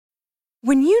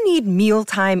When you need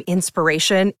mealtime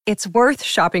inspiration, it's worth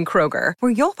shopping Kroger,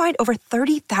 where you'll find over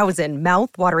 30,000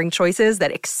 mouth-watering choices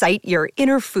that excite your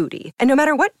inner foodie. And no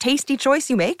matter what tasty choice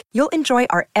you make, you'll enjoy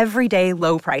our everyday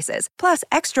low prices, plus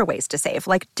extra ways to save,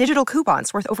 like digital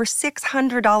coupons worth over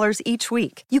 $600 each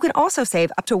week. You can also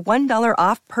save up to $1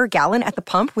 off per gallon at the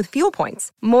pump with fuel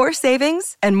points. More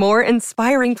savings and more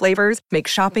inspiring flavors make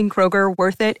shopping Kroger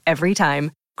worth it every time.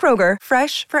 Kroger,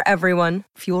 fresh for everyone.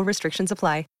 Fuel restrictions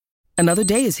apply. Another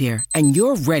day is here, and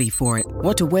you're ready for it.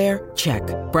 What to wear? Check.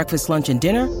 Breakfast, lunch, and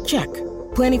dinner? Check.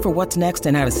 Planning for what's next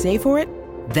and how to save for it?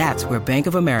 That's where Bank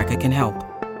of America can help.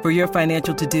 For your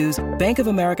financial to-dos, Bank of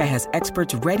America has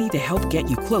experts ready to help get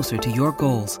you closer to your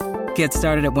goals. Get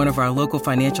started at one of our local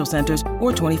financial centers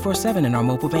or 24/7 in our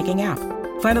mobile banking app.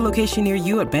 Find a location near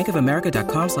you at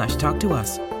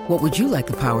bankofamerica.com/talktous. What would you like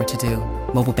the power to do?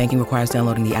 Mobile banking requires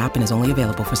downloading the app and is only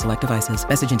available for select devices.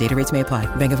 Message and data rates may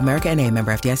apply. Bank of America N.A.,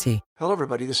 member FDIC. Hello,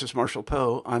 everybody. This is Marshall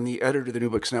Poe. I'm the editor of the New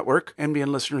Books Network.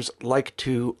 NBN listeners like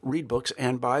to read books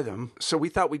and buy them. So we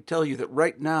thought we'd tell you that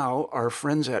right now, our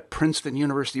friends at Princeton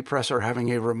University Press are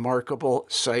having a remarkable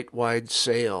site-wide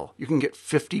sale. You can get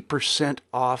 50%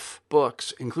 off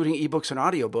books, including ebooks and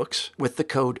audiobooks, with the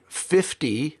code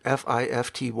 50,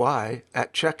 F-I-F-T-Y,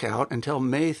 at checkout until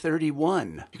May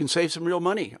 31. You can save some real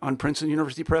money on Princeton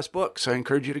University Press books. I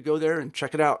encourage you to go there and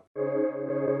check it out.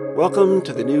 Welcome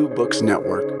to the New Books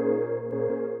Network.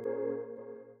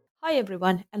 Hi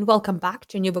everyone, and welcome back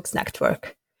to New Books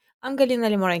Network. I'm Galina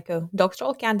Limorenko,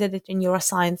 doctoral candidate in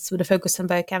neuroscience with a focus on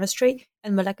biochemistry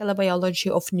and molecular biology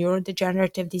of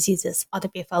neurodegenerative diseases at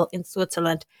EPFL in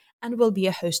Switzerland, and will be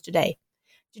a host today.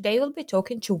 Today we'll be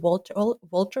talking to Walter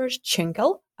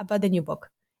Schinkel about the new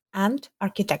book, And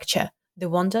Architecture, the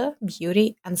Wonder,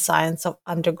 Beauty, and Science of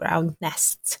Underground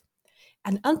Nests.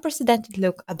 An unprecedented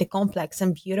look at the complex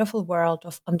and beautiful world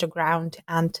of underground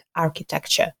and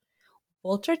architecture.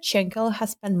 Walter Schinkel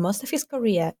has spent most of his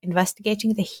career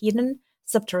investigating the hidden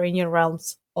subterranean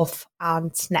realms of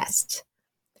ants' nests.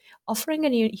 Offering a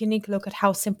unique look at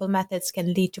how simple methods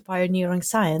can lead to pioneering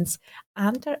science,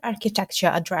 Ant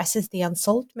Architecture addresses the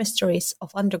unsolved mysteries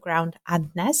of underground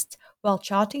ant nests while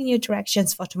charting new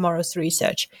directions for tomorrow's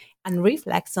research, and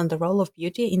reflects on the role of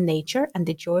beauty in nature and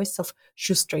the joys of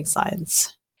shoestring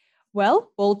science.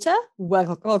 Well, Walter,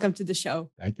 welcome to the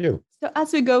show. Thank you. So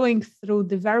as we're going through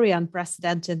the very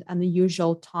unprecedented and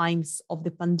unusual times of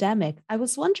the pandemic, I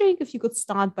was wondering if you could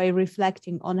start by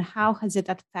reflecting on how has it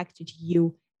affected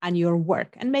you and your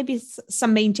work, and maybe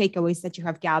some main takeaways that you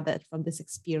have gathered from this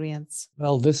experience.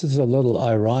 Well, this is a little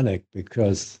ironic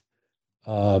because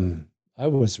I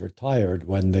was retired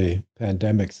when the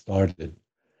pandemic started,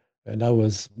 and I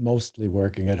was mostly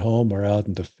working at home or out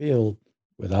in the field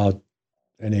without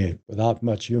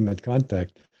much human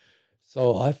contact.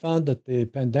 So I found that the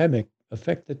pandemic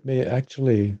affected me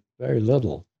actually very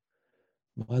little.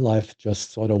 My life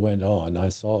just sort of went on. I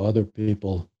saw other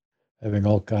people having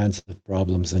all kinds of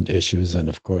problems and issues, and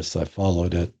of course I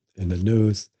followed it in the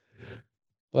news.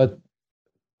 But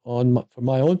for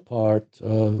my own part,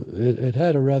 it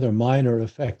had a rather minor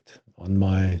effect on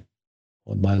my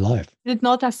life. Did it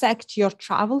not affect your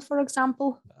travel, for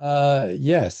example?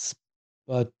 Yes,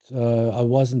 but I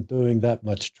wasn't doing that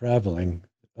much traveling.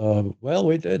 Well,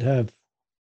 we did have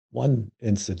one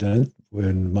incident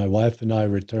when my wife and I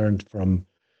returned from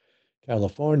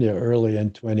California early in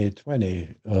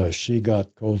 2020. She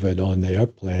got COVID on the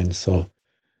airplane, so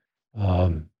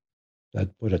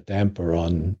that put a damper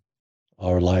on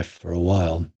our life for a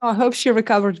while. I hope she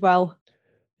recovered well.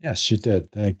 Yes, she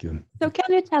did. Thank you. So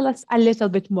can you tell us a little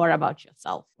bit more about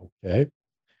yourself? Okay.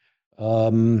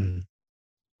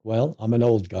 Well, I'm an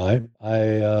old guy.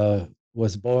 I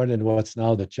was born in what's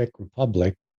now the Czech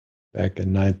Republic back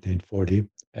in 1940,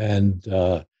 and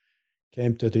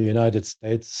came to the United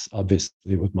States,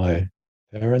 obviously with my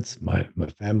parents, my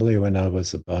family, when I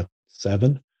was about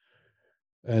 7,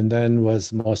 and then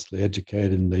was mostly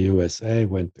educated in the USA,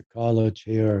 went to college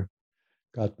here,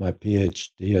 got my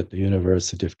PhD at the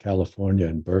University of California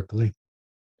in Berkeley,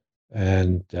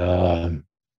 and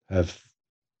have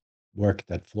worked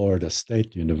at Florida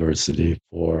State University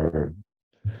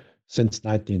since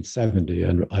 1970,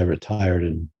 and I retired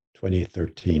in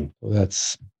 2013. So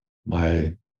that's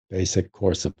my basic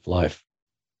course of life.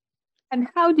 And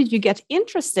how did you get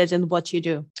interested in what you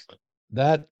do?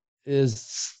 That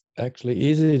is actually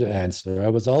easy to answer. I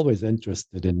was always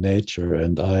interested in nature,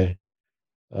 and I,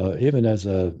 even as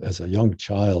a young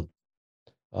child,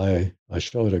 I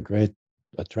showed a great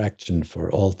attraction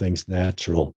for all things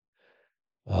natural.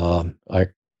 I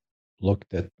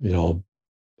looked at,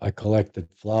 I collected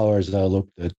flowers. I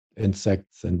looked at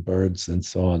insects and birds and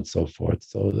so on and so forth.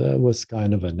 So that was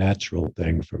kind of a natural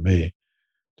thing for me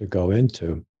to go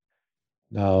into.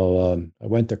 Now, I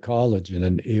went to college in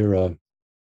an era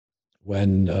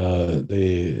when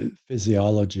the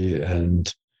physiology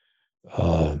and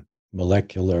uh,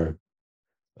 molecular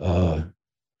uh,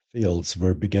 fields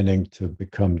were beginning to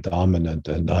become dominant.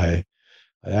 And I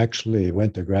actually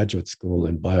went to graduate school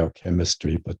in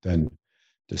biochemistry, but then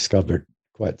discovered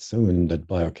quite soon that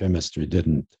biochemistry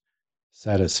didn't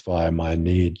satisfy my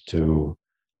need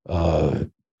uh,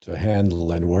 to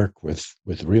handle and work with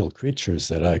real creatures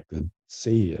that I could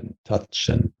see and touch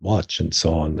and watch and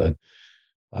so on. And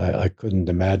I couldn't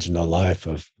imagine a life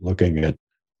of looking at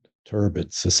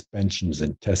turbid suspensions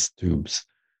in test tubes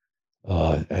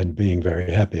and being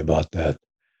very happy about that.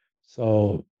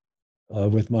 So,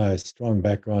 with my strong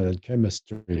background in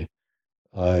chemistry,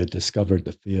 I discovered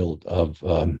the field of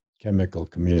chemical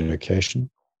communication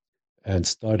and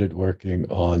started working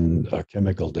on a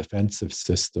chemical defensive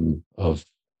system of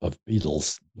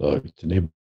beetles, tenebrionnid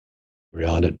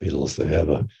beetles. They have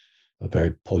a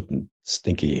very potent,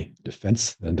 stinky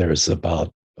defense, and there's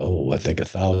about, I think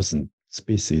 1,000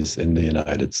 species in the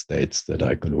United States that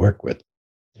I could work with.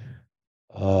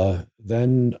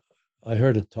 Then I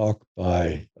heard a talk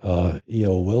by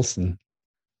E.O. Wilson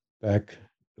back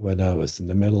when I was in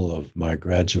the middle of my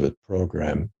graduate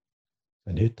program.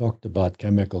 And he talked about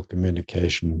chemical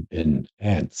communication in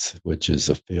ants, which is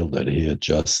a field that he had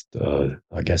just,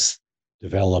 I guess,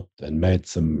 developed and made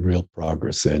some real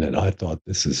progress in. And I thought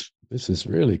this is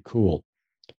really cool.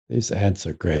 These ants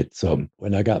are great. So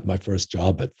when I got my first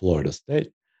job at Florida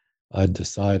State, I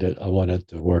decided I wanted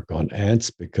to work on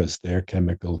ants because their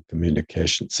chemical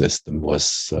communication system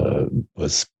was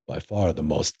by far the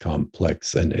most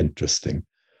complex and interesting.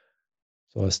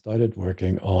 So I started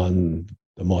working on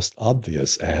the most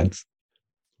obvious ants,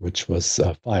 which was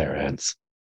fire ants.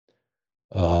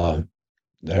 Uh,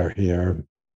 they're here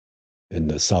in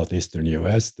the southeastern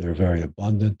U.S. They're very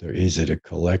abundant. They're easy to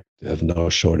collect. They have no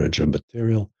shortage of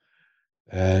material,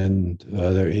 and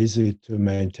they're easy to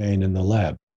maintain in the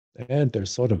lab. And they're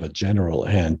sort of a general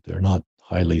ant. They're not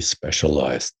highly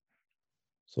specialized.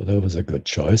 So that was a good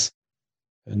choice.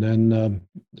 And then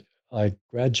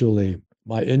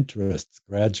my interests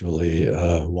gradually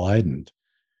widened.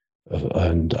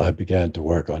 And I began to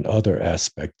work on other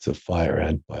aspects of fire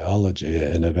ant biology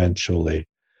and eventually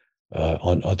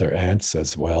on other ants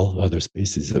as well, other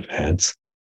species of ants.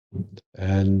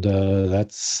 And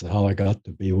that's how I got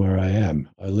to be where I am.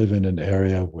 I live in an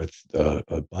area with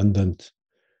abundant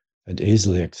and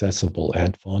easily accessible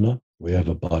ant fauna. We have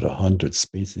about 100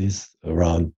 species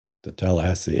around the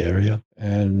Tallahassee area.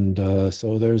 And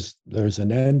so there's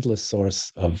an endless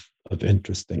source of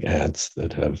interesting ants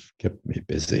that have kept me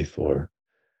busy for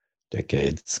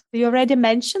decades. You already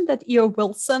mentioned that E.O.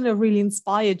 Wilson really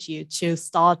inspired you to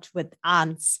start with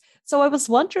ants. So I was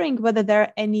wondering whether there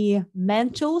are any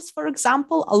mentors, for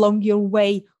example, along your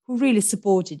way who really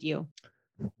supported you.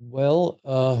 Well,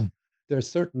 there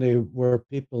certainly were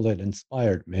people that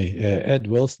inspired me. Ed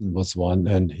Wilson was one,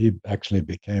 and he actually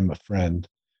became a friend.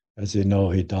 As you know,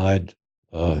 he died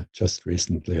just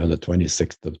recently on the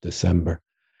 26th of December.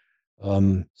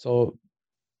 So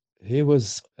he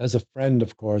was, as a friend,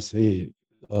 of course, we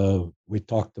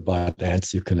talked about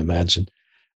ants, you can imagine.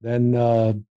 Then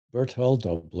Bert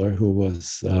Höldobler, who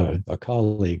was a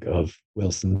colleague of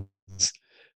Wilson's,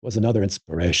 was another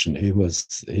inspiration.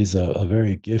 He's a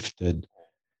very gifted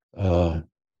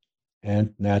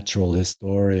and natural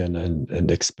historian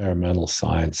and experimental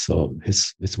science. So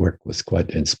his work was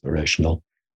quite inspirational.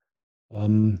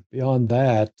 Beyond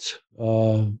that,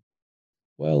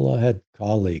 well, I had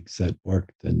colleagues that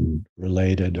worked in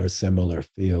related or similar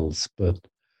fields, but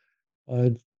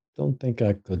I don't think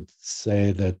I could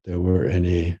say that there were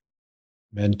any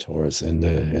mentors in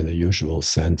the usual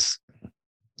sense.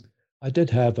 I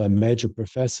did have a major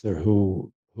professor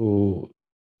who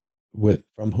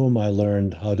from whom I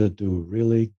learned how to do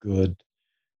really good,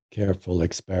 careful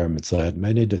experiments. I had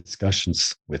many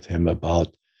discussions with him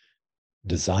about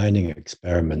designing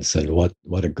experiments and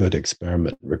what a good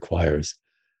experiment requires.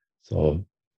 So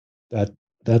that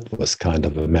was kind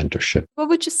of a mentorship. What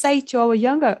would you say to our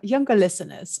younger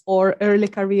listeners or early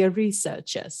career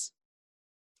researchers?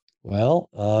 Well,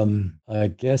 I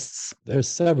guess there's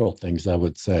several things I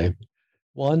would say.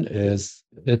 One is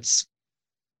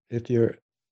if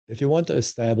you want to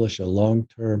establish a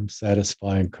long-term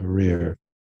satisfying career,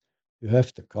 you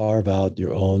have to carve out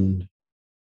your own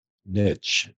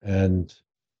niche and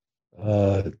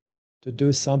to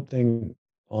do something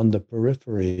on the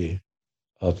periphery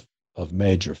of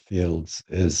major fields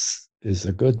is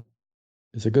a good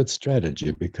is a good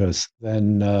strategy, because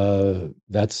then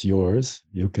that's yours.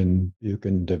 You can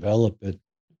develop it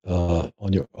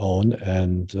on your own,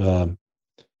 and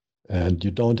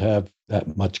you don't have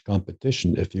that much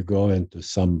competition. If you go into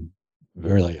some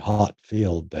really hot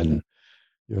field, then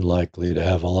you're likely to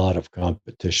have a lot of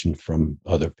competition from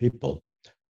other people.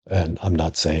 And I'm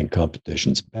not saying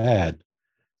competition's bad,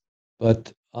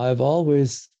 but I've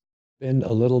always been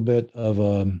a little bit of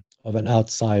an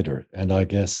outsider, and I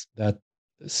guess that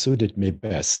suited me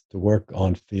best, to work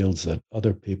on fields that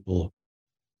other people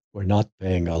were not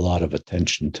paying a lot of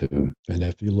attention to. And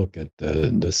if you look at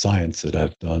the science that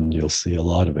I've done, you'll see a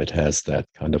lot of it has that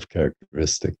kind of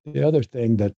characteristic. The other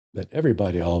thing that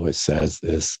everybody always says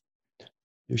is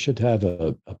you should have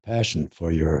a passion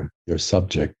for your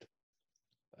subject.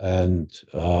 And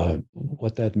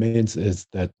what that means is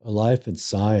that life in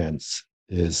science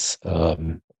is a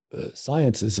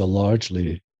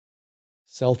largely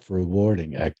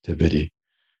self-rewarding activity,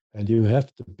 and you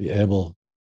have to be able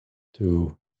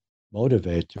to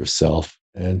motivate yourself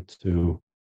and to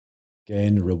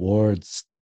gain rewards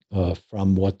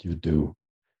from what you do,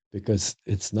 because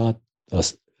it's not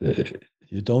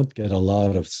you don't get a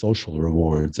lot of social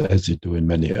rewards as you do in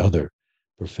many other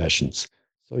professions.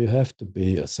 So you have to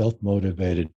be a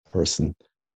self-motivated person,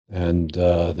 and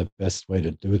the best way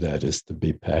to do that is to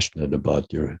be passionate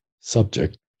about your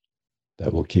subject.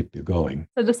 That will keep you going.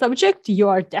 So the subject you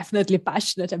are definitely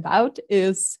passionate about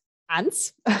is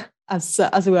ants, as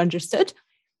we understood.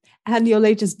 And your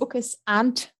latest book is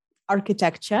Ant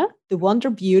Architecture, The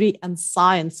Wonder, Beauty, and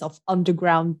Science of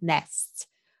Underground Nests.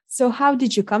 So how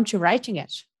did you come to writing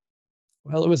it?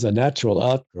 Well, it was a natural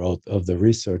outgrowth of the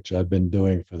research I've been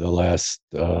doing for the last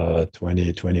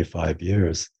 20, 25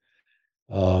 years.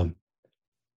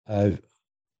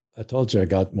 I told you I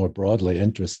got more broadly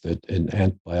interested in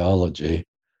ant biology,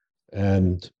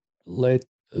 and late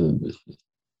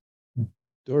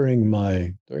during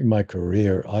my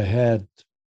career, I had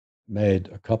made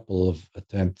a couple of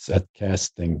attempts at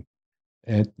casting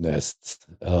ant nests,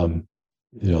 to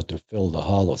fill the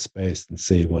hollow space and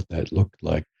see what that looked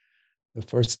like. The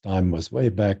first time was way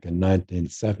back in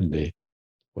 1970,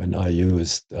 when I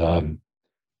used.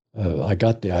 I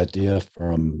got the idea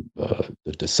from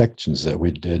the dissections that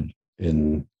we did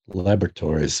in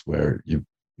laboratories, where you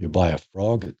buy a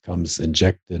frog, it comes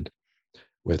injected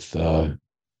with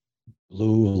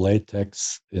blue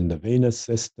latex in the venous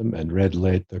system and red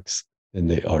latex in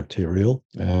the arterial,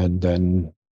 and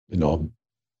then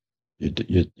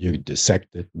you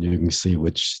dissect it and you can see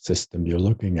which system you're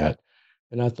looking at.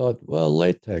 And I thought, well,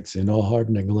 latex,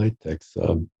 hardening latex.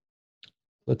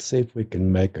 Let's see if we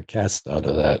can make a cast out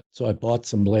of that. So I bought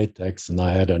some latex, and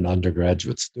I had an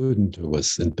undergraduate student who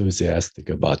was enthusiastic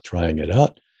about trying it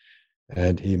out.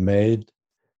 And he made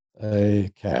a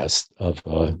cast of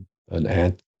an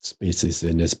ant species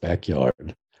in his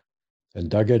backyard and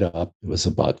dug it up. It was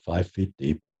about 5 feet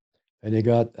deep. And he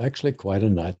got actually quite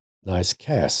a nice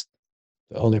cast.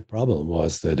 The only problem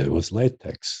was that it was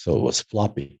latex, so it was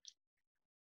floppy.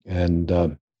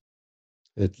 And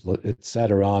it sat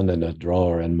around in a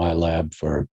drawer in my lab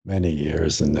for many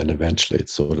years, and then eventually it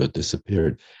sort of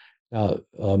disappeared. Now,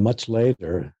 much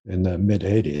later, in the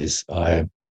mid-'80s, I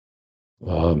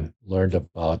learned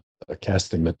about a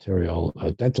casting material,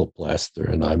 a dental plaster,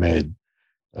 and I made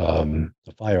a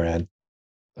fire ant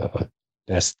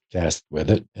nest cast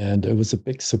with it. And it was a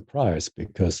big surprise,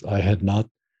 because I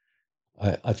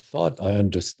thought I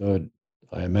understood,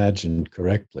 I imagined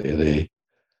correctly,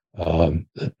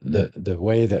 the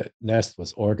way that nest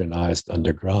was organized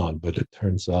underground, but it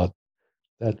turns out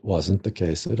that wasn't the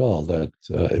case at all. That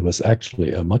it was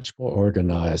actually a much more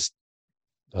organized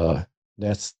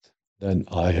nest than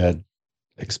I had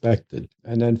expected.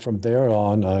 And then from there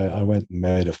on, I went and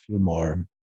made a few more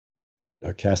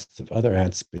casts of other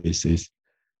ant species.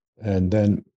 And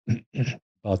then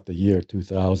about the year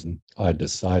 2000, I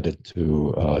decided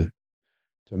to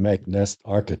make nest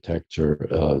architecture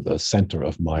the center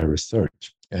of my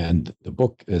research. And the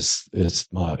book is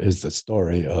the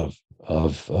story of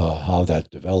how that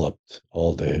developed,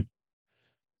 all the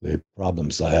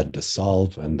problems I had to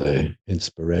solve, and the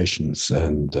inspirations,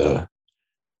 and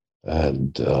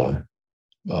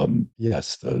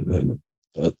yes, a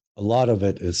lot of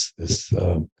it is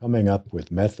coming up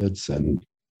with methods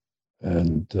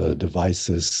and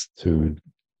devices to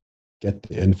get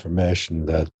the information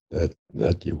that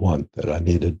you want, that I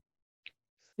needed.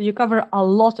 You cover a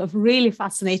lot of really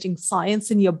fascinating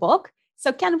science in your book.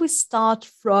 So can we start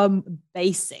from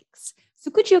basics?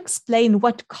 So could you explain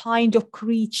what kind of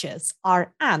creatures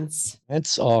are ants?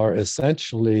 Ants are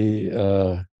essentially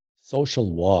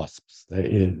social wasps. They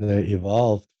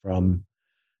evolved from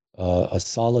a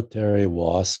solitary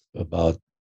wasp about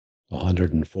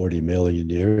 140 million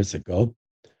years ago.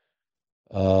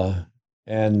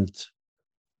 And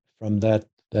from that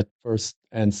first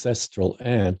ancestral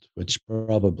ant, which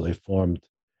probably formed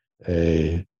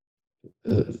a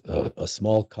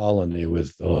small colony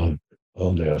with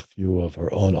only a few of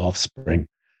her own offspring,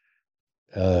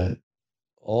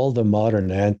 all the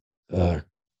modern ant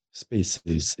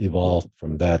species evolved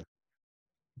from that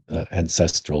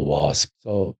ancestral wasp.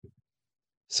 So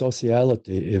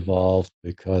sociality evolved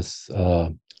because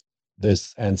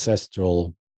this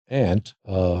ancestral ant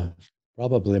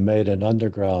probably made an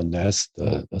underground nest,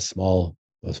 a small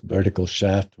vertical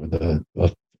shaft with a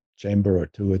chamber or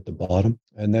two at the bottom.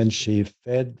 And then she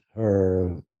fed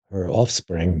her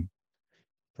offspring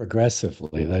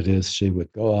progressively. That is, she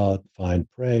would go out, find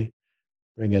prey,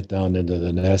 bring it down into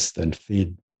the nest, and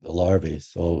feed the larvae.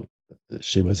 So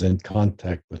she was in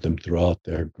contact with them throughout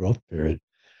their growth period.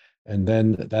 And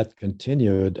then that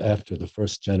continued after the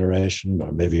first generation,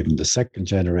 or maybe even the second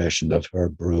generation of her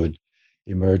brood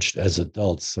emerged as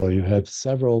adults. So you have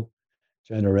several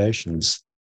generations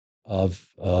of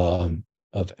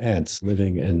ants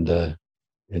living in the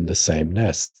same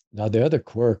nest. Now, the other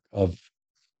quirk of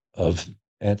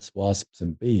ants, wasps,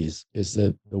 and bees is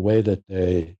that the way that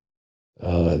they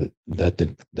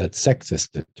that sex is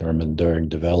determined during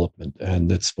development,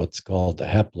 and it's what's called the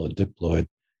haplodiploid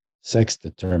sex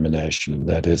determination.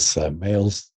 That is,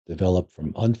 males develop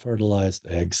from unfertilized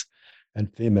eggs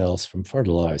and females from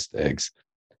fertilized eggs.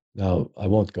 Now, I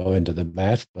won't go into the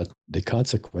math, but the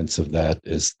consequence of that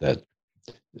is that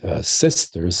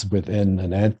sisters within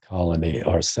an ant colony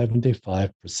are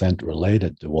 75%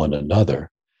 related to one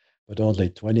another, but only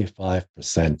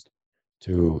 25%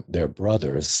 to their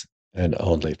brothers and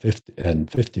only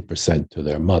 50% to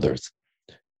their mothers.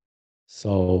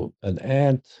 So an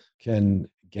ant can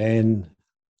gain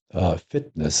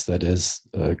fitness, that is,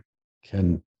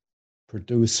 can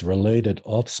produce related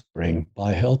offspring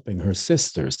by helping her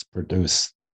sisters to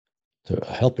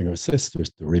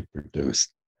reproduce.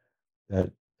 That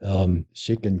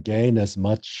she can gain as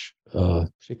much,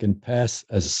 she can pass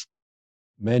as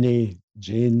many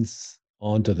genes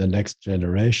on to the next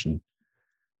generation.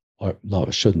 Or no, I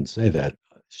shouldn't say that.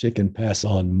 She can pass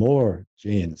on more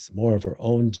genes, more of her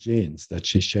own genes that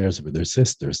she shares with her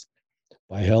sisters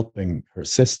by helping her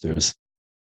sisters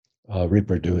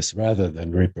reproduce rather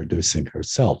than reproducing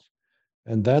herself.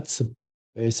 And that's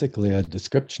basically a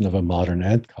description of a modern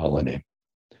ant colony.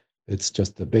 It's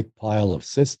just a big pile of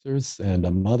sisters and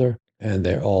a mother, and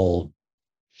they're all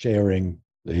sharing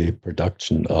the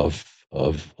production of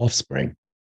offspring.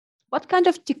 What kind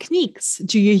of techniques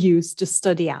do you use to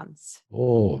study ants?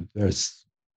 Oh, there's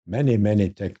many, many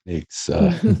techniques.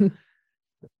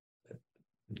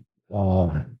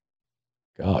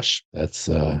 Gosh, that's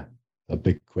a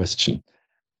big question.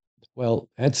 Well,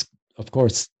 ants, of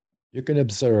course, you can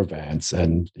observe ants,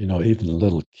 and even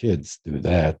little kids do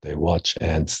that. They watch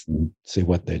ants and see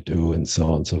what they do, and so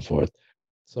on and so forth.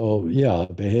 So, yeah,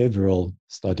 behavioral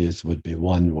studies would be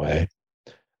one way.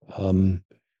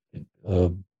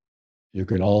 You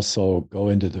can also go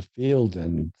into the field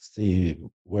and see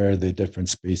where the different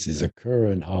species occur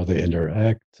and how they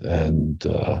interact, and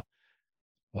so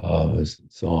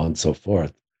on and so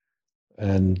forth.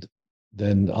 And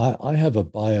then I have a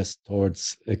bias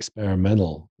towards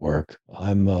experimental work.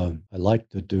 I like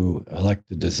to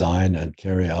design and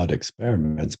carry out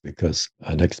experiments, because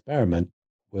an experiment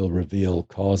will reveal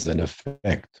cause and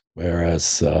effect,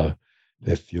 whereas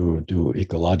if you do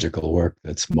ecological work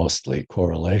that's mostly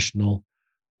correlational,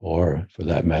 or for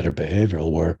that matter,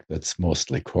 behavioral work that's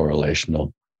mostly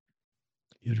correlational,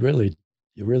 you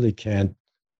really can't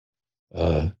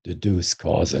deduce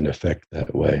cause and effect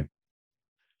that way.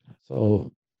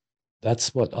 So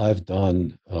that's what I've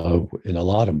done in a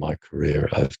lot of my career.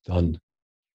 I've done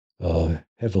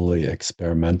heavily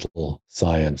experimental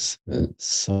science. And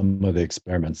some of the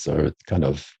experiments are kind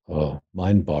of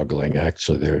mind-boggling.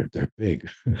 Actually, they're big.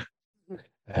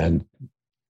 And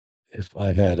if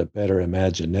I had a better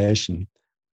imagination,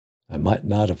 I might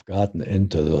not have gotten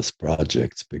into those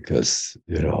projects, because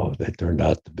they turned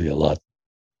out to be a lot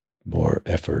more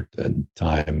effort and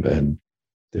time and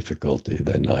difficulty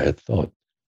than I had thought.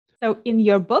 So in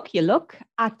your book, you look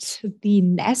at the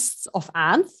nests of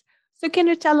ants. So can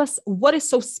you tell us what is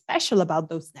so special about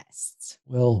those nests?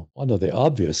 Well, one of the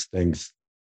obvious things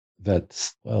I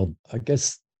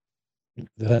guess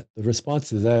that the response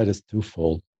to that is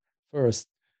twofold. First,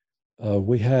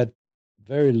 we had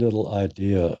very little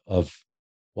idea of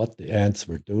what the ants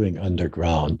were doing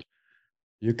underground.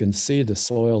 You can see the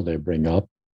soil they bring up,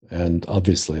 and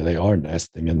obviously they are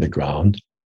nesting in the ground.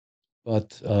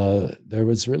 but there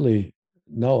was really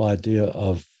no idea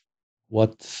of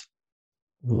what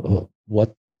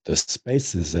what the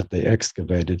spaces that they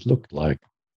excavated looked like.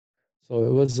 So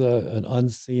it was an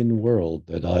unseen world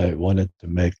that I wanted to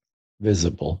make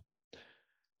visible.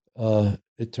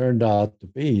 It turned out to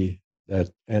be that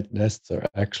ant nests are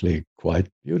actually quite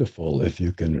beautiful if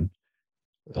you can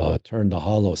turn the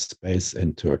hollow space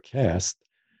into a cast.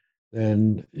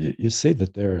 Then you see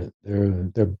that they're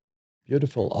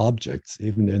beautiful objects,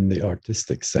 even in the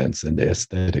artistic sense, in the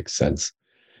aesthetic sense.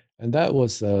 And that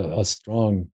was a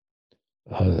strong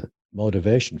uh,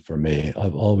 motivation for me.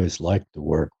 I've always liked to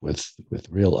work with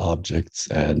real objects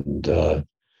and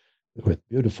with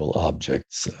beautiful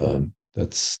objects.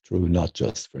 That's true not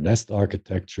just for nest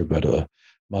architecture, but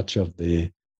much of the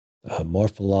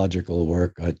morphological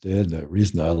work I did. The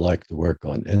reason I like to work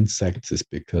on insects is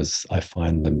because I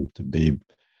find them to be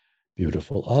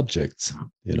beautiful objects,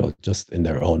 just in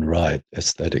their own right,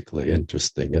 aesthetically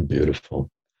interesting and beautiful.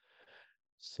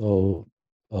 So,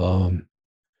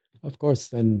 of course,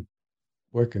 then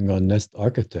working on nest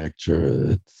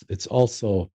architecture, it's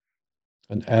also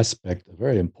an aspect, a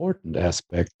very important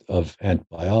aspect of ant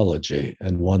biology,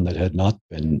 and one that had not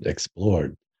been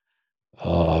explored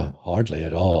hardly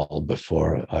at all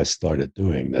before I started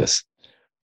doing this.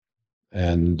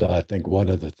 And I think one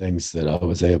of the things that I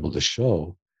was able to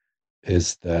show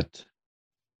is that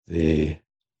the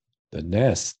the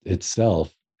nest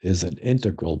itself is an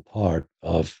integral part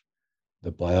of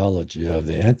the biology of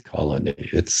the ant colony.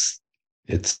 It's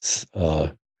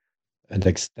an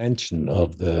extension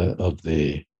of the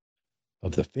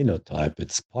phenotype.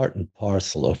 It's part and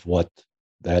parcel of what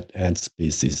that ant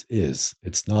species is.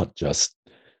 It's not just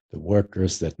the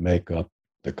workers that make up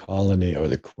the colony or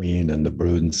the queen and the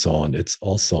brood and so on. It's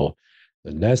also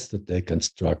the nest that they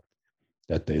construct,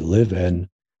 that they live in,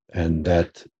 and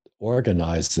that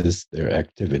organizes their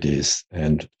activities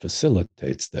and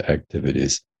facilitates their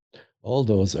activities. All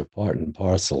those are part and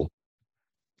parcel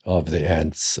of the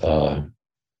ants' uh,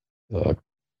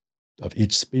 of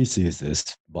each species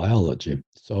is biology.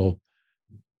 So,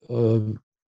 uh,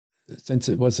 since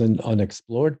it was an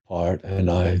unexplored part, and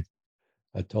I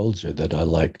told you that I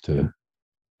like to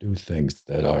do things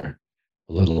that are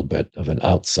a little bit of an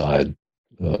outside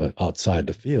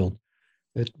the field.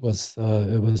 It was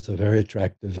a very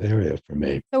attractive area for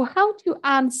me. So, how do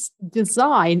ants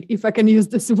design, if I can use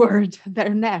this word,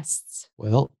 their nests?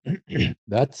 Well,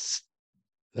 that's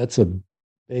that's a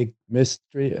big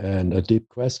mystery and a deep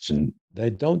question. They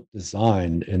don't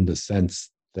design in the sense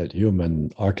that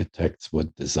human architects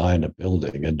would design a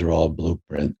building and draw a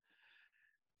blueprint.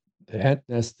 The ant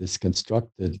nest is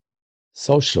constructed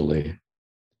socially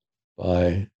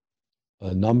by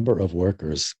a number of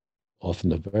workers,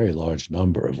 often a very large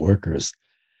number of workers,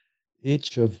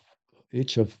 each of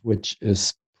each of which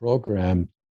is programmed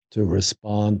to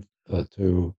respond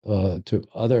to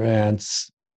other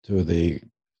ants, to the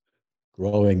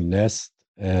growing nest,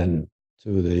 and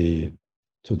to the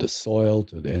soil,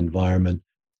 to the environment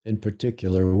in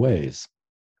particular ways.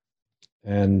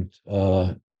 And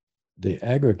the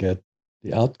aggregate,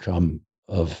 the outcome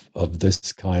of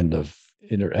this kind of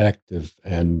interactive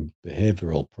and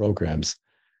behavioral programs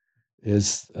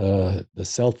is the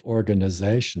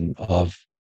self-organization of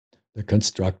the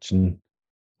construction,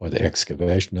 or the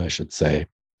excavation, I should say,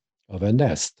 of a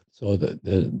nest. So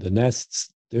the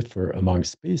nests differ among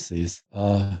species,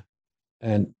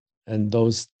 and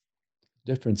those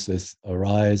differences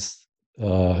arise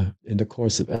in the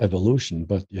course of evolution.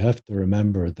 But you have to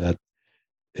remember that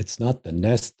it's not the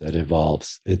nest that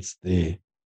evolves; it's the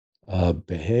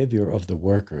behavior of the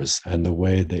workers and the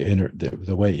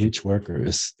way each worker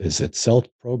is itself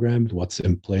programmed, what's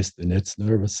in place in its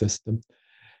nervous system,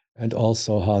 and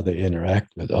also how they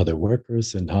interact with other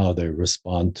workers and how they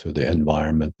respond to the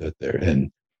environment that they're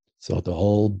in. So the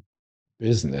whole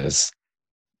business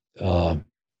uh,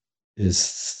 is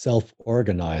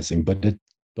self-organizing, but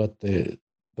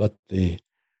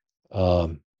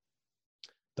um,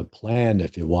 the plan,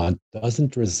 if you want,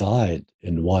 doesn't reside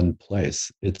in one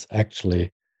place. It's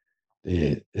actually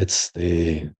the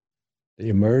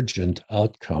emergent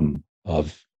outcome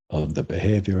of the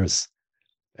behaviors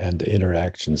and the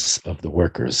interactions of the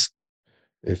workers.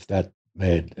 If that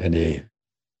made any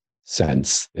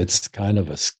sense, it's kind of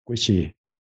a squishy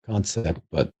concept,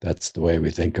 but that's the way we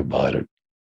think about it.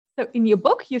 So, in your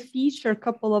book, you feature a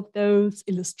couple of those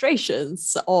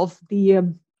illustrations of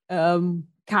the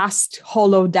cast,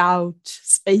 hollowed out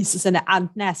spaces in an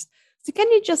ant nest. So, can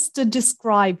you just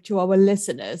describe to our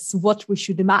listeners what we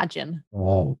should imagine?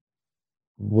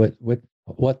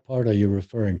 What part are you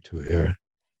referring to here?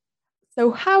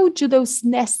 So how do those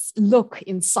nests look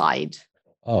inside?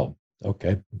 Oh,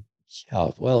 okay.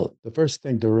 Yeah, well, the first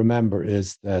thing to remember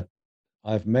is that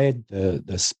I've made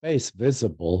the space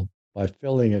visible by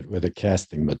filling it with a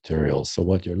casting material. So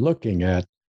what you're looking at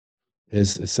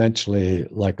is essentially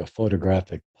like a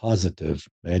photographic positive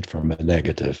made from a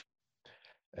negative.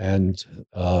 And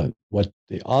what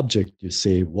the object you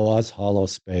see was hollow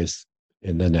space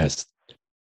in the nest.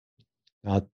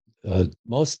 Now,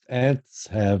 most ants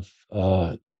have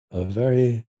a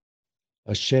very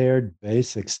a shared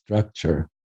basic structure,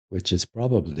 which is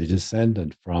probably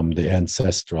descendant from the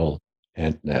ancestral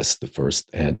ant nest, the first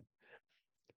ant,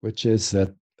 which is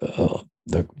that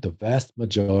the vast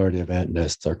majority of ant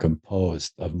nests are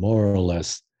composed of more or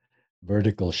less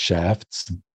vertical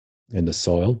shafts in the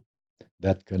soil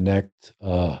that connect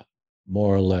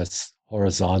more or less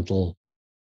horizontal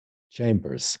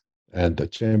chambers. And the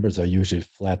chambers are usually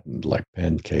flattened like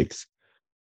pancakes.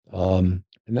 And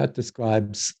that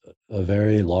describes a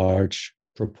very large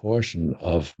proportion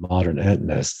of modern ant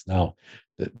nests. Now,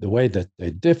 the way that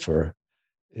they differ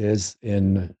is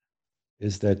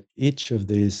that each of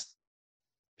these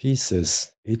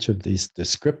pieces, each of these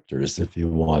descriptors, if you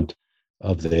want,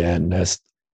 of the ant nest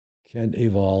can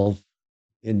evolve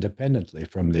independently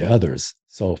from the others.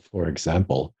 So, for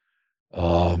example,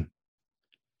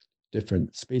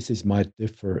 different species might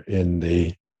differ in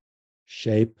the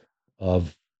shape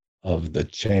of the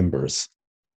chambers,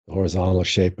 the horizontal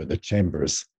shape of the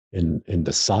chambers, in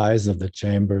the size of the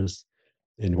chambers,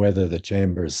 in whether the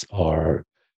chambers are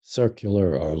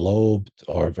circular or lobed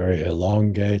or very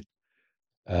elongate.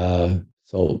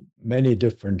 So many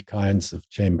different kinds of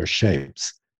chamber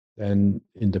shapes. Then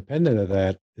independent of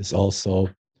that is also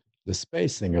the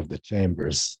spacing of the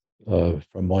chambers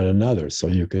from one another. So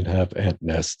you can have ant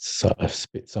nests,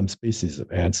 some species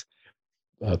of ants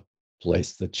uh,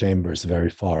 place the chambers very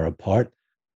far apart.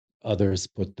 Others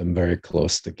put them very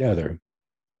close together.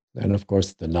 And of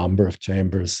course, the number of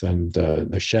chambers and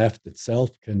the shaft itself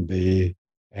can be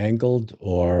angled,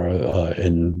 or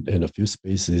in a few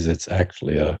species, it's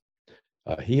actually a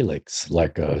helix,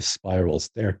 like a spiral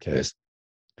staircase.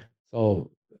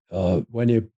 So when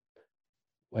you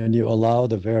allow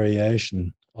the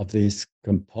variation of these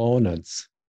components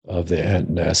of the ant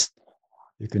nest,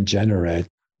 you can generate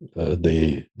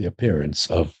the appearance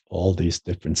of all these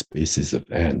different species of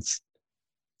ants.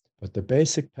 But the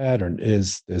basic pattern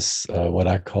is this, what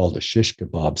I call the shish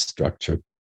kebab structure,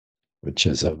 which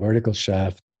is a vertical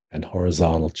shaft and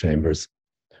horizontal chambers.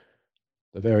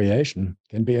 The variation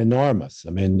can be enormous.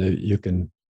 I mean, you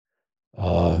can,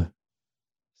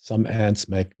 some ants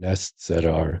make nests that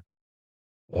are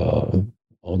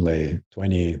only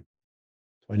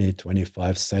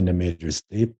 25 centimeters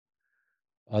deep.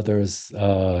 Others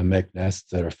make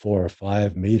nests that are 4 or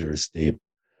 5 meters deep,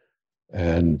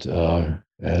 and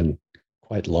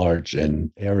quite large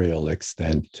in aerial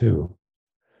extent too.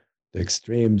 The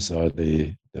extremes are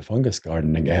the fungus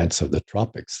gardening ants of the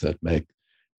tropics that make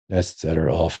nests that are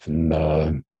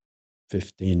often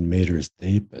 15 meters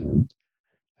deep and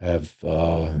have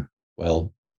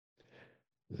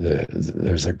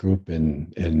there's a group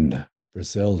in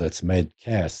Brazil that's made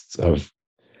casts of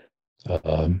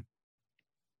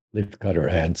leafcutter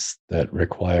ants that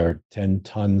require 10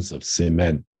 tons of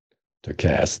cement to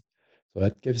cast. So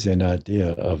that gives you an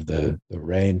idea of the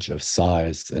range of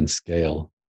size and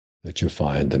scale that you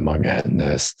find among ant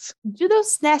nests. Do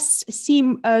those nests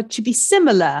seem to be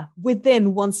similar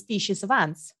within one species of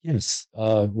ants? Yes.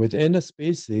 Within a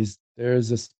species, there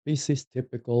is a species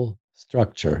typical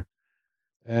structure.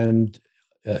 And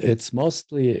it's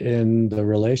mostly in the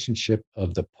relationship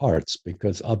of the parts,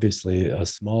 because obviously a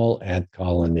small ant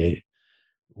colony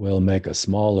will make a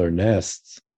smaller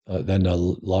nest than a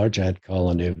large ant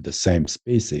colony of the same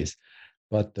species.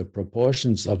 But the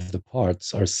proportions of the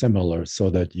parts are similar, so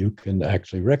that you can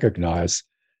actually recognize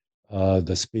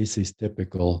the species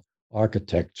typical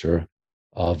architecture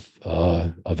of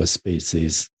a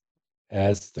species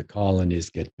as the colonies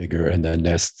get bigger and the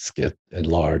nests get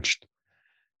enlarged.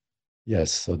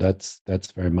 Yes, so that's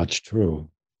very much true.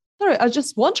 Sorry, I was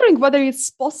just wondering whether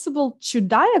it's possible to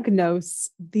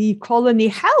diagnose the colony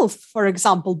health, for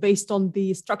example, based on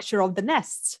the structure of the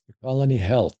nests. Colony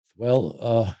health.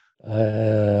 Well,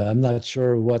 I'm not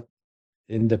sure what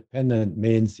independent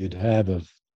means you'd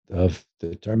have of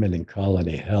determining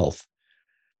colony health.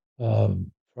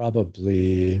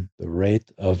 Probably the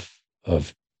rate of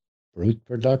brood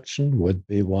production would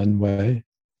be one way.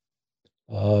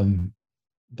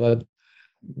 But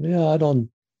yeah, I don't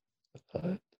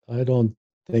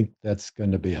think that's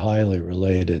going to be highly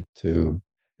related to.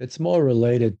 It's more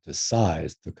related to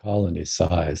size, to colony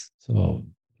size. So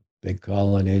big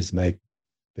colonies make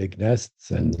big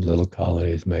nests and little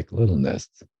colonies make little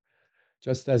nests.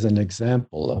 Just as an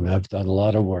example, I mean, I've done a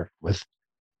lot of work with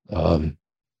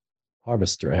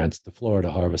harvester ants, the Florida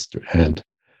harvester ant,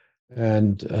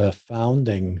 and a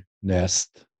founding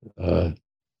nest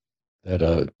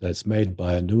that's made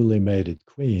by a newly mated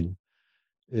queen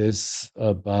is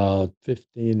about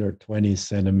 15 or 20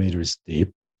 centimeters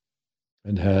deep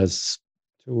and has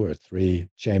 2 or 3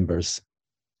 chambers,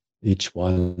 each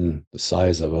one the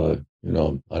size of a,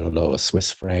 I don't know, a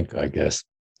Swiss franc, I guess.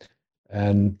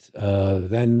 And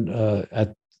then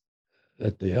at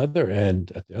the other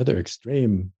end, at the other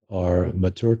extreme, are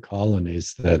mature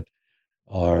colonies that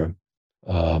are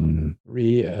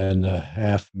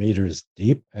 3.5 meters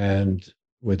deep and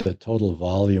with a total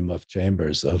volume of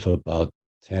chambers of about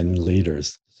 10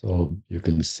 liters. So you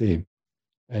can see.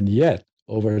 And yet,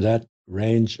 over that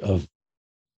range of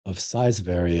size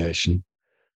variation,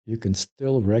 you can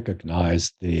still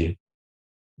recognize the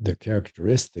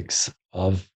characteristics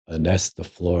of a nest of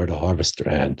Florida harvester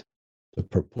ant, the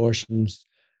proportions,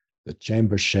 the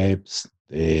chamber shapes,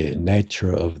 the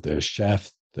nature of the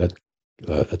shaft that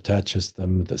attaches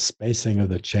them, the spacing of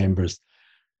the chambers.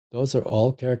 Those are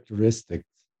all characteristics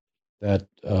that,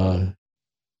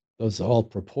 those are all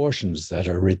proportions that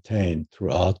are retained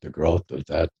throughout the growth of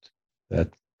that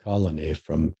colony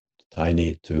from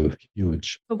tiny to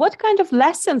huge. But what kind of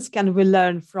lessons can we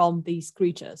learn from these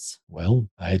creatures? Well,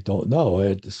 I don't know.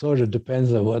 It sort of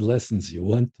depends on what lessons you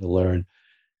want to learn.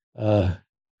 I'm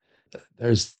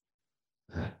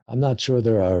not sure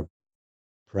there are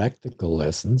practical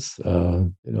lessons.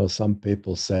 Some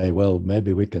people say, well,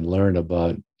 maybe we can learn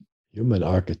about human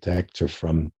architecture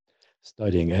from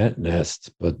studying ant nests,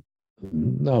 but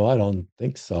no, I don't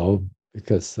think so,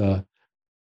 because the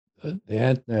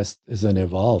ant nest is an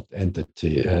evolved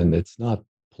entity and it's not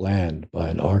planned by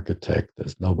an architect.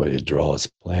 There's nobody draws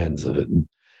plans of it.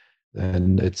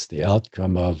 And it's the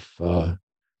outcome of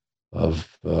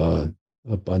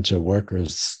a bunch of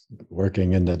workers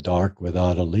working in the dark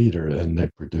without a leader, and they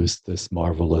produced this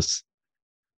marvelous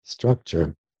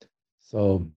structure.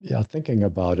 So, yeah, thinking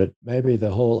about it, maybe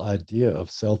the whole idea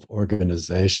of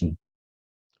self-organization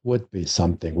would be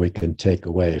something we can take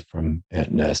away from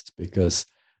ant nests, because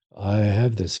I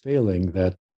have this feeling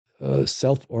that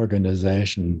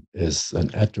self-organization is an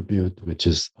attribute which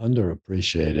is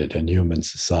underappreciated in human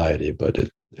society, but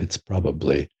it's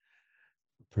probably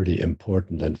pretty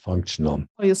important and functional.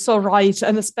 Oh, you're so right.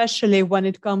 And especially when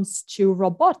it comes to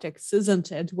robotics,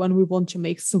 isn't it? When we want to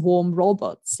make swarm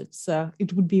robots,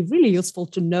 it would be really useful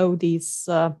to know these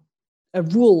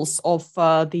rules of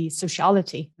the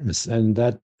sociality. Yes, and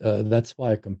that's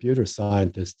why computer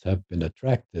scientists have been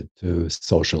attracted to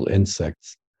social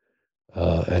insects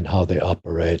and how they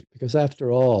operate. Because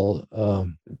after all,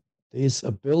 these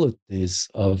abilities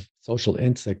of social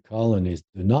insect colonies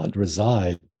do not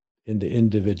reside in the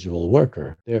individual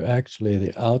worker. They're actually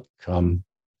the outcome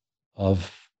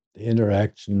of the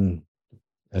interaction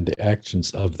and the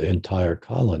actions of the entire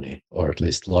colony, or at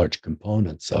least large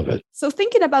components of it. So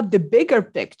thinking about the bigger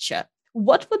picture,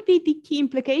 what would be the key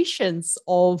implications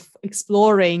of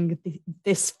exploring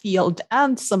this field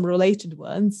and some related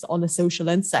ones on the social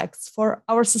insects for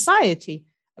our society,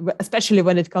 especially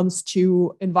when it comes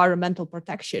to environmental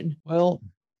protection? Well,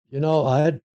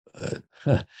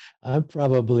 I'm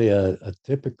probably a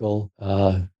typical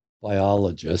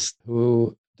biologist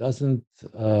who doesn't,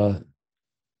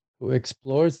 who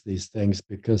explores these things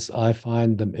because I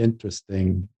find them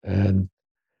interesting and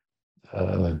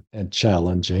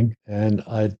challenging. And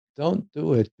I don't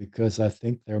do it because I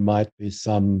think there might be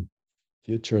some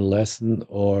future lesson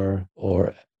or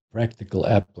practical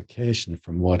application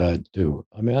from what I do.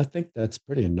 I mean, I think that's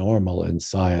pretty normal in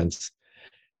science.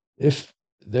 If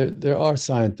there are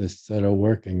scientists that are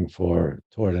working toward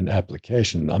an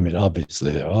application. I mean,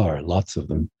 obviously there are lots of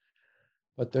them,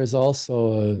 but there's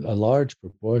also a large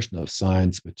proportion of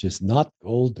science which is not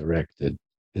goal-directed.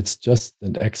 It's just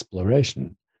an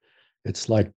exploration. It's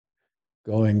like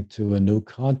going to a new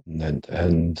continent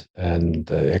and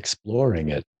exploring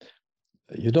it.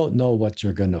 You don't know what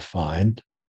you're going to find,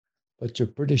 but you're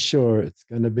pretty sure it's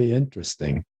going to be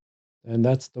interesting. And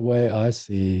that's the way I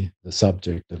see the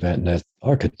subject of ant nest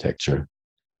architecture.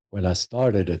 When I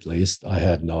started, at least, I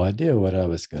had no idea what I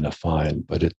was going to find,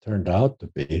 but it turned out to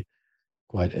be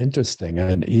quite interesting.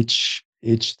 And each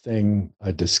thing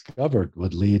I discovered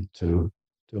would lead to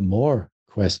more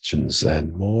questions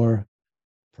and more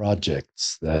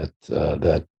projects that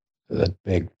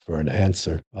begged for an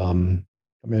answer. I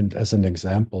mean, as an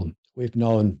example, we've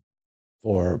known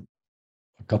for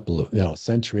a couple of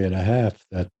century and a half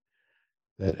that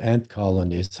that ant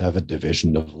colonies have a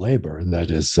division of labor. That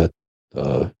is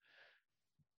uh,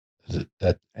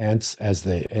 that ants, as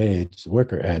they age,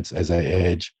 worker ants, as they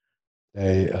age,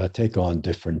 they take on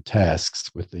different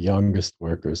tasks, with the youngest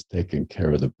workers taking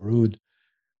care of the brood,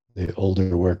 the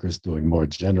older workers doing more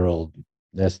general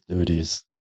nest duties,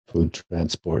 food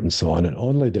transport, and so on, and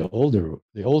only the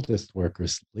oldest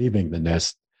workers leaving the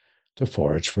nest to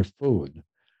forage for food.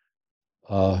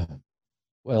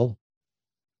 Well,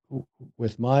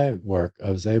 with my work,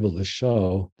 I was able to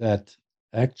show that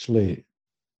actually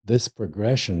this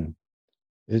progression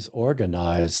is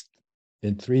organized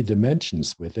in 3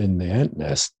 dimensions within the ant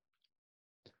nest.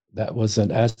 That was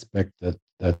an aspect that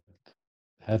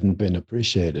hadn't been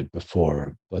appreciated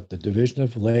before, but the division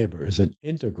of labor is an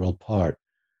integral part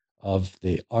of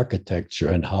the architecture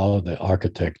and how the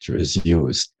architecture is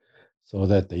used, so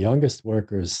that the youngest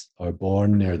workers are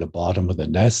born near the bottom of the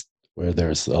nest where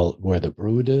the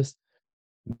brood is.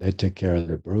 They take care of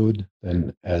the brood.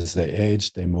 Then as they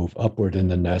age, they move upward in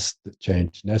the nest,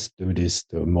 change nest duties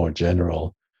to more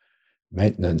general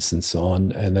maintenance and so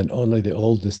on. And then only the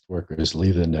oldest workers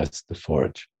leave the nest to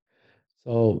forage.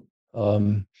 So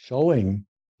showing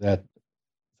that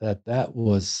that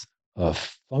was a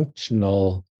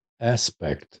functional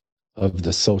aspect of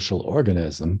the social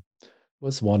organism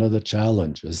was one of the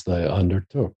challenges that I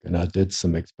undertook. And I did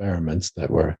some experiments that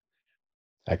were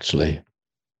actually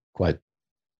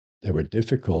they were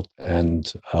difficult,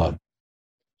 and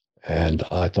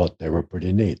I thought they were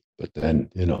pretty neat. But then,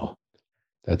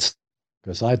 that's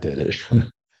because I did it.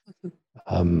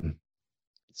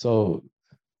 So,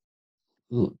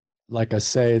 like I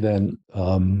say, then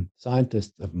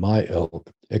scientists of my ilk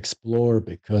explore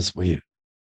because we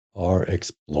are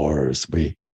explorers.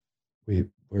 We're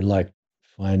like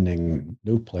finding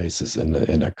new places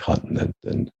in a continent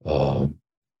and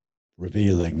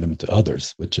revealing them to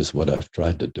others, which is what I've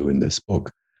tried to do in this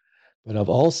book. But I've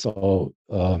also,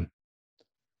 one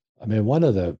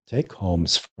of the take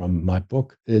homes from my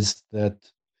book is that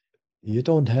you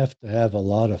don't have to have a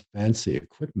lot of fancy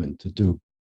equipment to do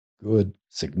good,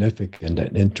 significant,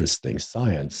 and interesting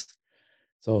science.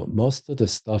 So most of the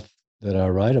stuff that I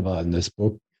write about in this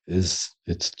book it's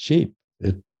cheap.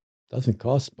 It doesn't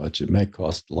cost much. It may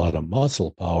cost a lot of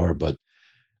muscle power, but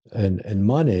in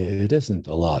money, it isn't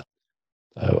a lot.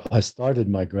 I started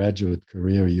my graduate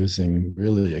career using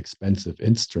really expensive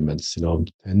instruments,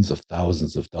 tens of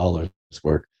thousands of dollars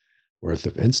worth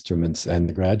of instruments.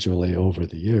 And gradually over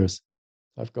the years,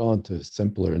 I've gone to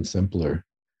simpler and simpler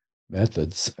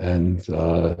methods. And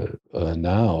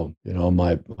now,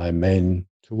 my main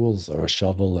tools are a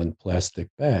shovel and plastic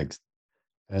bags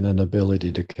and an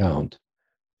ability to count.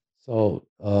 So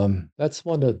that's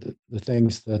one of the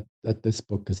things that this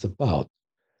book is about.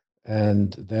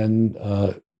 And then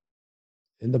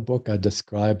in the book, I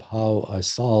describe how I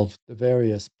solved the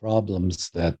various problems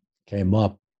that came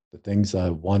up, the things I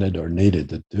wanted or needed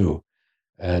to do,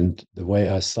 and the way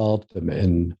I solved them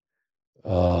in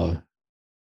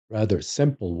rather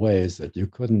simple ways that you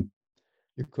couldn't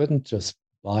just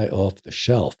buy off the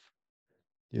shelf.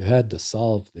 You had to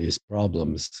solve these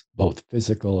problems, both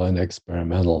physical and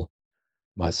experimental,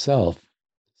 myself,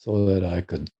 so that I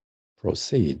could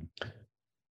proceed.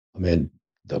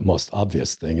 The most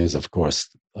obvious thing is, of course,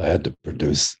 I had to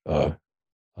produce a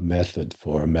method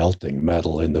for melting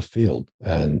metal in the field.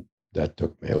 And that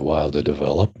took me a while to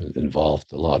develop. It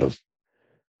involved a lot of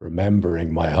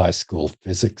remembering my high school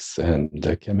physics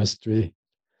and chemistry.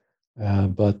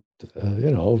 But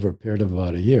over a period of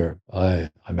about a year, I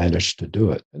managed to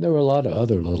do it. And there were a lot of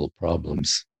other little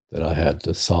problems that I had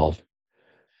to solve.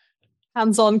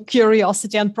 Hands-on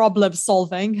curiosity and problem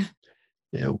solving.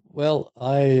 Yeah, well,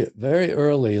 I very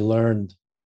early learned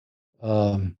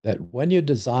that when you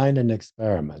design an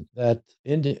experiment, that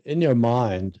in your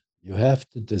mind, you have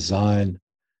to design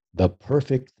the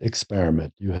perfect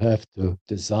experiment. You have to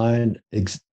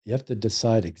you have to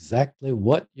decide exactly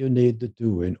what you need to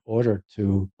do in order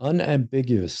to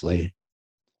unambiguously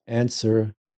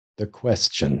answer the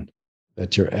question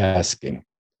that you're asking.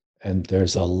 And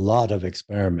there's a lot of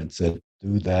experiments that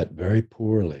do that very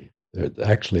poorly.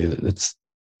 Actually, it's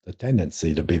the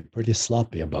tendency to be pretty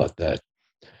sloppy about that.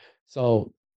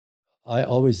 So I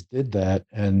always did that.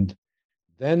 And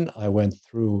then I went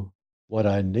through what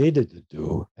I needed to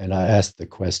do. And I asked the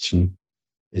question,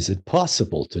 is it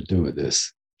possible to do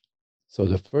this? So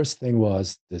the first thing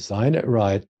was design it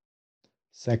right.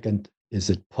 Second, is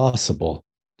it possible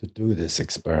to do this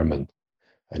experiment?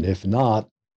 And if not,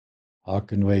 how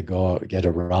can we get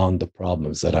around the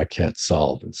problems that I can't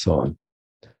solve and so on?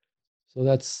 So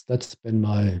that's been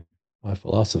my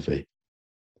philosophy.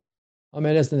 I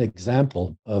mean, as an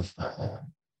example of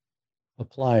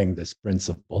applying this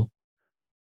principle,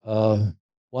 uh,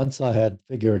 once I had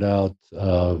figured out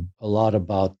a lot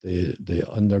about the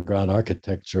underground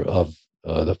architecture of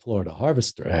the Florida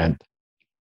harvester ant,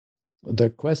 the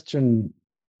question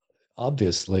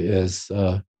obviously is,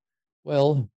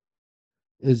 well,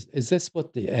 is this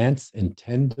what the ants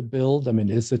intend to build? I mean,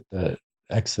 is it the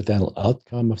accidental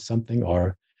outcome of something,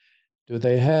 or do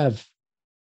they have,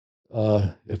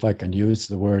 if I can use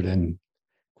the word in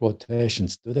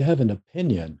quotations, do they have an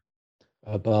opinion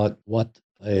about what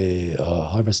a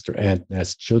harvester ant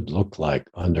nest should look like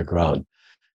underground?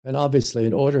 And obviously,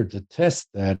 in order to test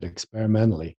that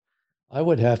experimentally, I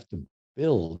would have to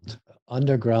build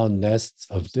underground nests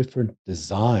of different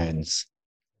designs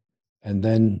and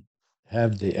then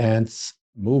have the ants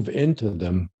move into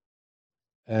them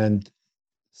and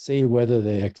see whether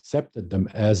they accepted them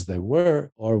as they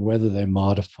were or whether they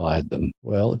modified them.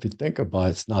 Well, if you think about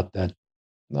it, it's not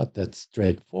that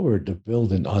straightforward to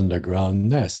build an underground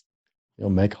nest. You'll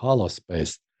make hollow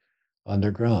space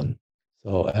underground.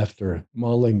 So after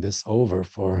mulling this over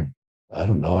for, I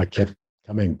don't know, I kept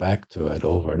coming back to it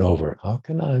over and over. How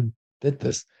can I did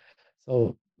this?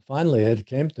 So finally, it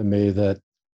came to me that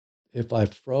if I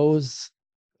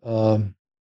um,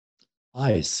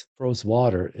 froze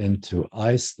water into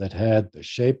ice that had the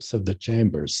shapes of the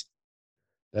chambers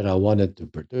that I wanted to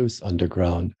produce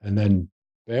underground, and then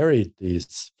buried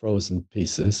these frozen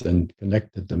pieces and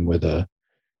connected them with a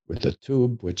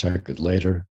tube, which I could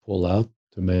later pull out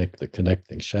to make the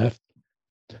connecting shaft,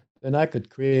 then I could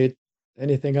create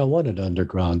anything I wanted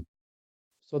underground.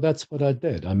 So that's what I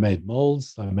did. I made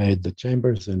molds. I made the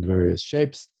chambers in various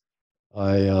shapes.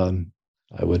 I um,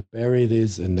 I would bury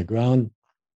these in the ground,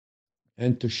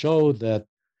 and to show that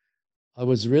I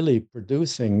was really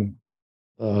producing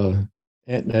ant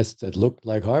nests that looked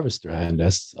like harvester ant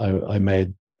nests, I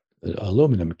made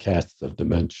aluminum casts of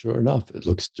them, and sure enough, it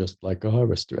looks just like a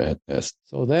harvester ant nest.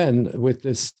 So then, with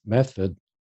this method,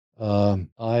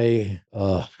 I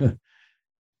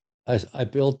I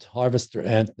built harvester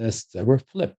ant nests that were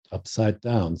flipped upside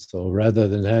down. So rather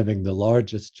than having the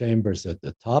largest chambers at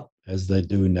the top, as they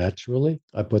do naturally,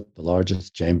 I put the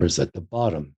largest chambers at the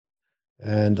bottom.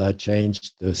 And I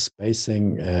changed the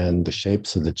spacing and the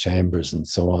shapes of the chambers and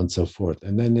so on and so forth.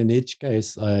 And then in each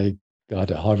case, I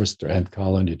got a harvester ant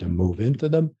colony to move into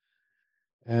them.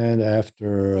 And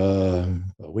after a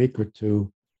week or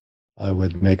two, I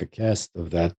would make a cast of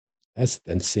that nest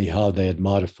and see how they had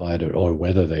modified it or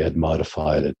whether they had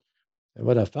modified it. And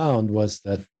what I found was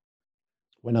that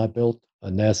when I built a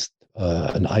nest,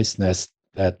 an ice nest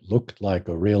that looked like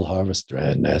a real harvester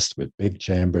ant nest with big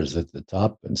chambers at the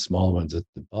top and small ones at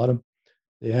the bottom,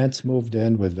 the ants moved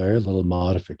in with very little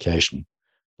modification.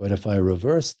 But if I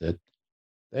reversed it,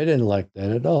 they didn't like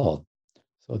that at all.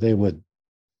 So they would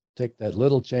take that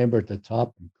little chamber at the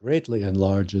top and greatly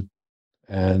enlarge it,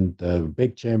 and the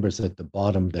big chambers at the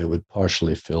bottom, they would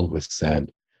partially fill with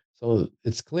sand. So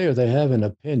it's clear they have an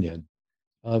opinion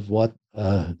of what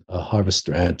a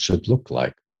harvester ant should look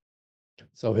like.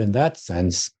 So in that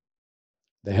sense,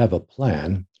 they have a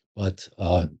plan, but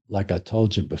like I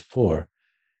told you before,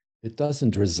 it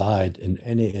doesn't reside in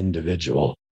any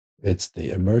individual. It's the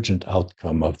emergent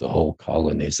outcome of the whole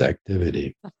colony's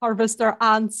activity. The harvester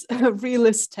ants real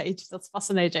estate. That's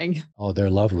fascinating. Oh,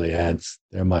 they're lovely ants.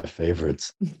 They're my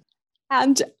favorites.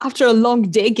 And after a long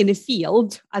dig in a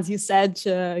field, as you said,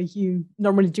 you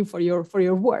normally do for your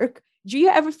work, do you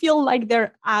ever feel like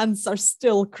their ants are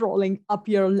still crawling up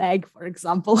your leg, for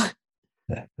example?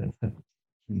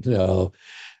 No,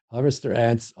 harvester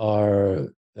ants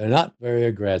they're not very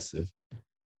aggressive.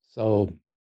 So,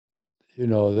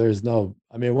 there's no,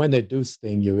 I mean, when they do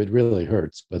sting you, it really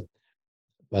hurts, but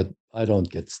I don't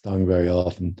get stung very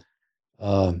often.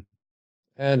 Um,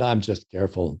 and I'm just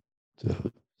careful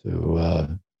to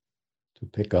to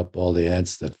pick up all the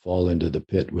ants that fall into the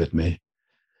pit with me.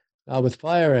 Now, with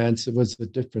fire ants, it was a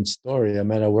different story. I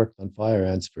mean, I worked on fire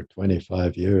ants for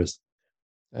 25 years,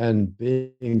 and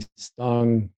being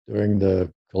stung during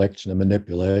the collection and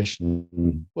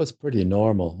manipulation was pretty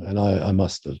normal. And I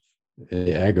must have, in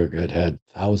the aggregate, had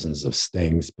thousands of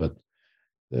stings, but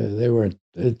they weren't,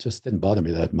 it just didn't bother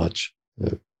me that much.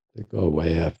 They go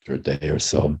away after a day or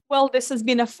so. Well, this has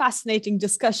been a fascinating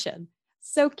discussion.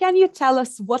 So can you tell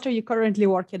us what are you currently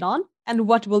working on and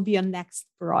what will be your next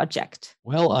project?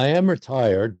 Well, I am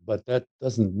retired, but that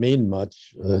doesn't mean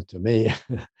much to me.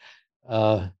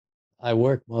 I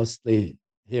work mostly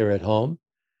here at home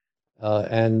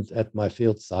and at my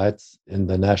field sites in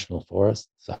the National Forest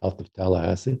south of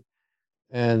Tallahassee.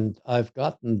 And I've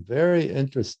gotten very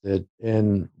interested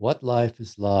in what life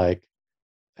is like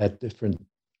at different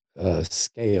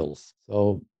scales.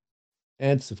 So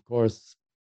ants, of course,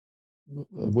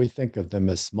 we think of them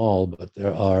as small, but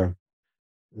there are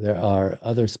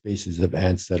other species of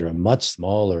ants that are much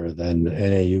smaller than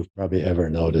any you've probably ever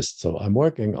noticed. So I'm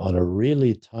working on a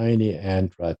really tiny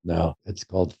ant right now. It's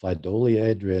called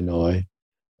Phydolia adrianoi,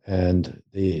 and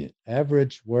the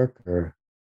average worker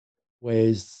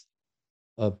weighs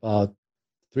about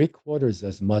 3/4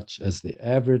 as much as the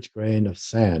average grain of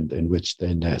sand in which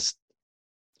they nest.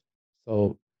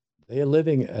 So they are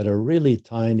living at a really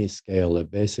tiny scale. They're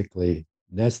basically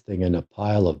nesting in a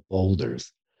pile of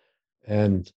boulders.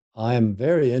 And I'm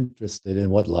very interested in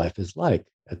what life is like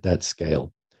at that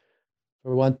scale.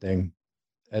 For one thing,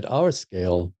 at our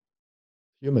scale,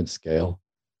 human scale,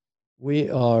 we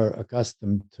are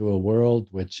accustomed to a world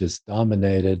which is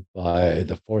dominated by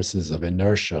the forces of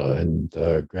inertia and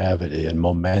gravity and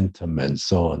momentum and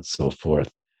so on and so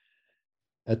forth.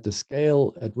 At the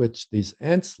scale at which these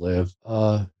ants live,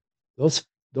 those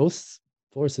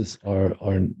forces are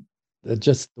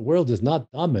just the world is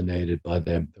not dominated by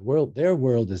them. Their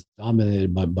world is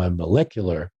dominated by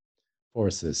molecular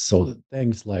forces. So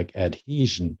things like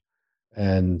adhesion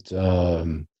and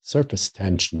surface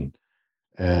tension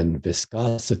and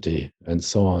viscosity and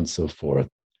so on and so forth.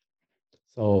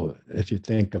 So if you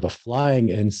think of a flying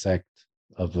insect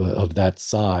of that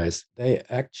size, they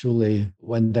actually,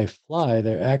 when they fly,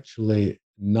 they're actually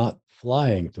not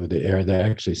flying through the air, they're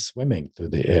actually swimming through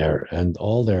the air. And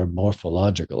all their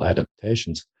morphological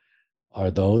adaptations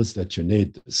are those that you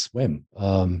need to swim.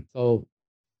 So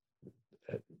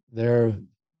their,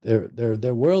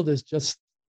 their world is just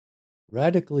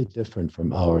radically different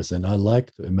from ours. And I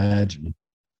like to imagine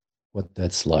what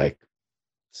that's like.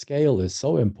 Scale is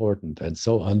so important and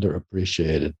so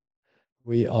underappreciated.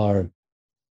 We are,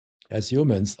 as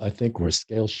humans, I think we're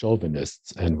scale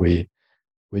chauvinists, and we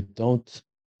don't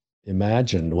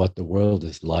imagine what the world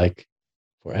is like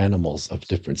for animals of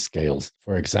different scales.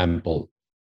 For example,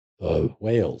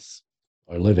 whales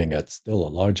are living at still a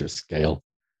larger scale.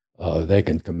 They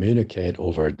can communicate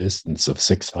over a distance of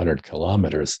 600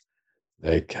 kilometers.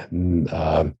 They can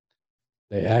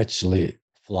they actually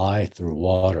fly through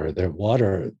water. The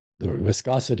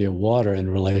viscosity of water in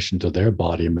relation to their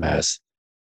body mass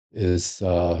is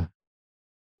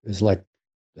like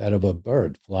that of a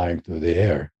bird flying through the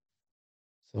air.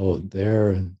 So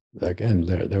their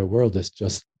world is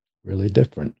just really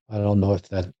different. I don't know if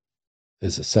that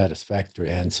is a satisfactory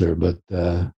answer, but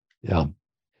yeah,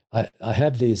 I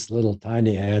have these little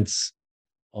tiny ants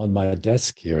on my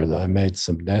desk here. I made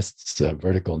some nests,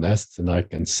 vertical nests, and I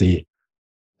can see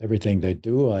everything they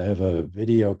do. I have a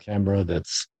video camera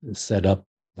that's set up.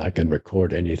 I can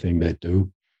record anything they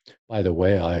do. By the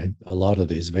way, a lot of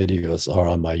these videos are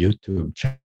on my YouTube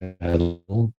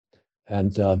channel,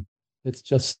 and it's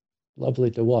just lovely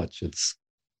to watch. It's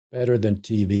better than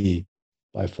TV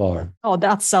by far. Oh,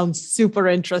 that sounds super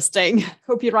interesting.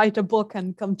 Hope you write a book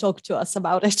and come talk to us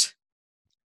about it.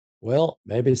 Well,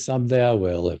 maybe someday I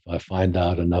will if I find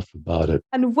out enough about it.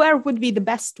 And where would be the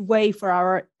best way for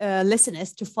our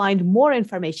listeners to find more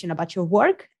information about your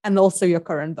work and also your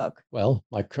current book? Well,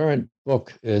 my current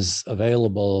book is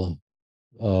available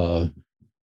on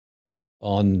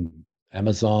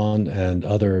Amazon and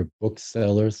other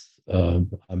booksellers.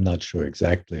 I'm not sure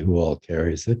exactly who all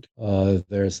carries it.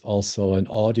 There's also an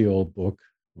audiobook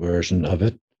version of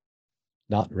it,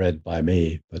 not read by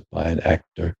me, but by an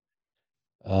actor.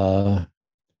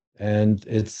 And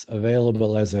it's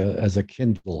available as a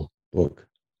Kindle book.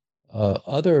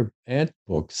 Other ant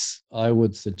books, I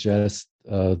would suggest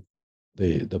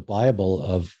the Bible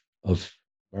of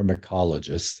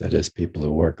pharmacologists, that is, people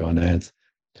who work on ants,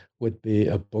 would be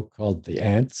a book called The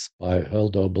Ants by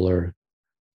Huldobler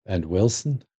and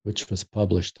Wilson, which was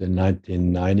published in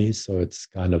 1990, so it's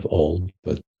kind of old,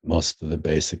 but most of the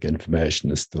basic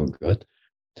information is still good.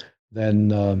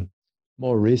 Then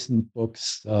more recent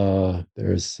books,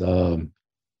 there's a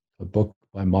book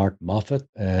by Mark Moffat,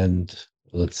 and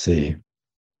let's see,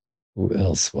 who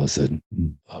else was it?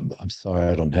 I'm sorry,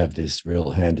 I don't have these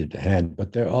real handy to hand,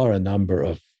 but there are a number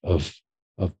of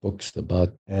books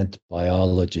about ant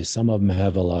biology. Some of them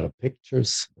have a lot of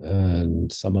pictures,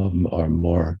 and some of them are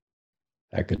more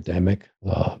academic.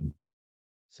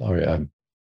 Sorry, I'm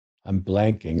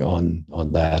blanking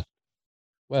on that.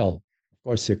 Well, of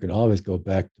course, you can always go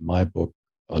back to my book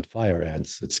on fire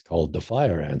ants. It's called The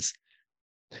Fire Ants,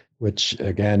 which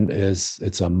again it's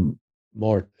a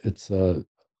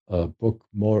book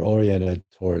more oriented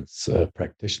towards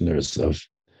practitioners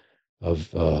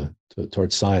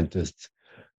towards scientists,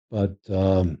 but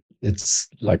it's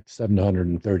like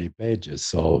 730 pages.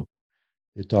 So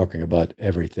You're talking about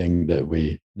everything that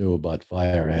we knew about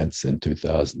fire ants in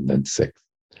 2006.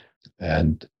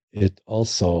 And it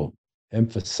also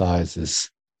emphasizes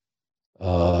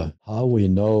how we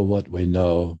know, what we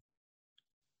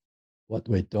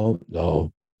don't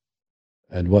know,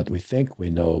 and what we think we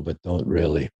know but don't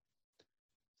really.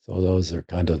 So those are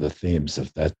kind of the themes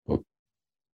of that book.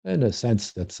 In a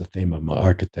sense, that's the theme of my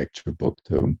architecture book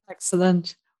too.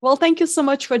 Excellent. Well, thank you so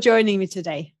much for joining me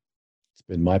today. It's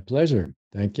been my pleasure.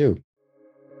 Thank you.